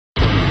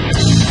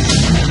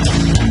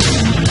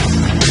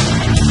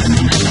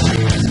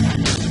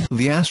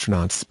the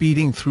astronauts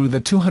speeding through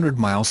the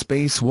 200-mile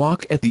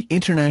spacewalk at the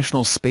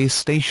International Space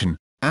Station,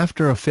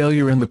 after a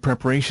failure in the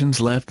preparations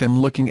left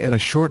them looking at a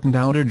shortened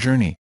outer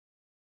journey.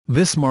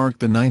 This marked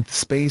the 9th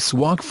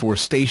spacewalk for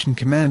Station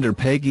Commander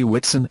Peggy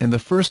Whitson and the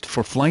first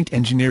for flight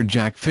engineer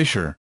Jack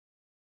Fischer.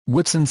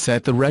 Whitson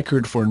set the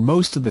record for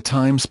most of the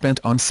time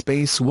spent on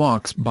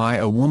spacewalks by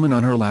a woman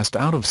on her last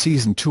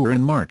out-of-season tour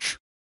in March.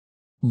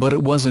 But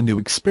it was a new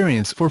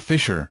experience for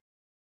Fischer.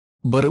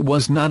 But it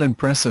was not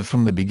impressive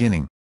from the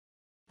beginning.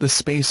 The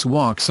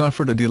spacewalk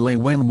suffered a delay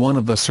when one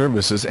of the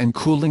services and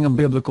cooling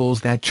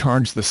umbilicals that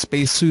charged the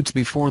spacesuits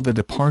before the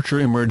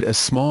departure emerged a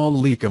small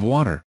leak of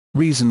water,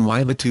 reason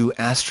why the two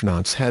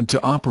astronauts had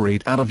to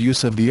operate out of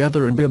use of the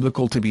other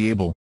umbilical to be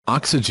able,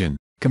 oxygen,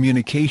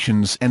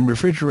 communications and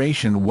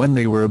refrigeration when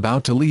they were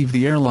about to leave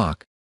the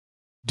airlock.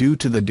 Due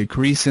to the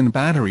decrease in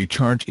battery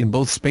charge in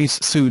both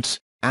spacesuits,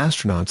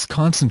 astronauts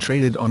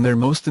concentrated on their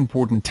most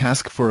important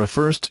task for a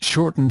first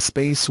shortened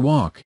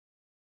spacewalk.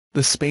 The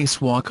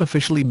spacewalk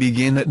officially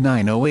began at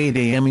 9:08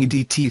 a.m.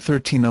 EDT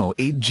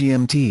 13:08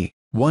 GMT,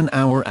 1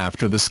 hour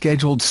after the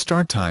scheduled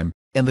start time,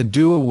 and the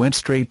duo went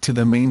straight to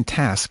the main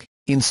task,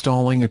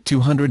 installing a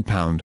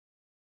 200-pound,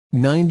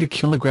 90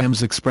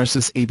 kg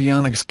Expressus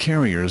avionics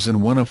carriers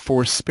in one of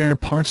 4 spare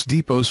parts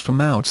depots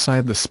from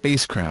outside the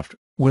spacecraft,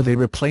 where they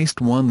replaced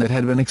one that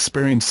had been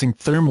experiencing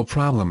thermal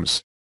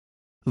problems.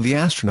 The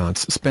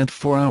astronauts spent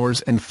 4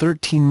 hours and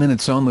 13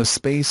 minutes on the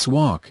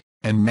spacewalk,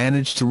 and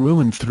managed to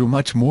ruin through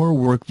much more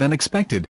work than expected,